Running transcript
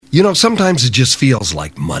Sometimes it just feels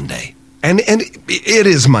like Monday. And it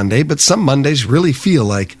is Monday, but some Mondays really feel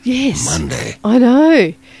like Monday. I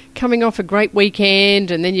know. Coming off a great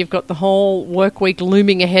weekend, and then you've got the whole work week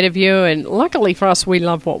looming ahead of you. And luckily for us, we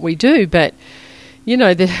love what we do. But,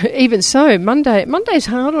 even so, Monday's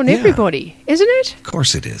hard on everybody, isn't it? Of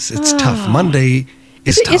course it is. It's tough. Monday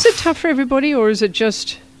is tough. Is it tough for everybody, or is it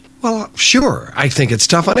just... Well, sure. I think it's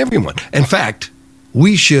tough on everyone. In fact,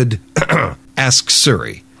 we should ask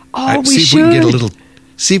Siri. We should.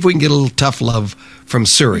 See if we can get a little tough love from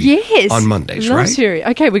Siri on Mondays, love right? Siri.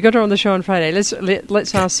 Okay, we got her on the show on Friday.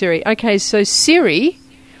 Let's ask Siri. Okay, so Siri,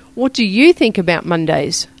 what do you think about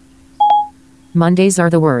Mondays? Mondays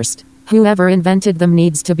are the worst. Whoever invented them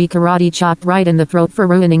needs to be karate chopped right in the throat for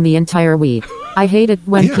ruining the entire week. I hate it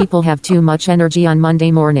when people have too much energy on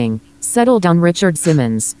Monday morning. Settle down, Richard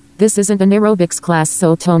Simmons. This isn't an aerobics class,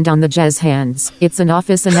 so tone down the jazz hands. It's an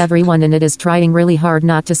office and everyone in it is trying really hard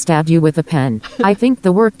not to stab you with a pen. I think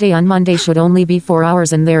the workday on Monday should only be 4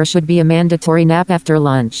 hours and there should be a mandatory nap after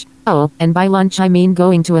lunch. Oh, and by lunch I mean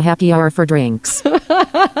going to a happy hour for drinks. Boy,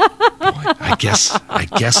 I guess,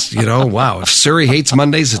 wow. If Siri hates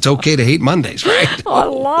Mondays, it's okay to hate Mondays, right? I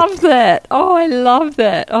love that.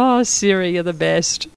 Oh, Siri, you're the best.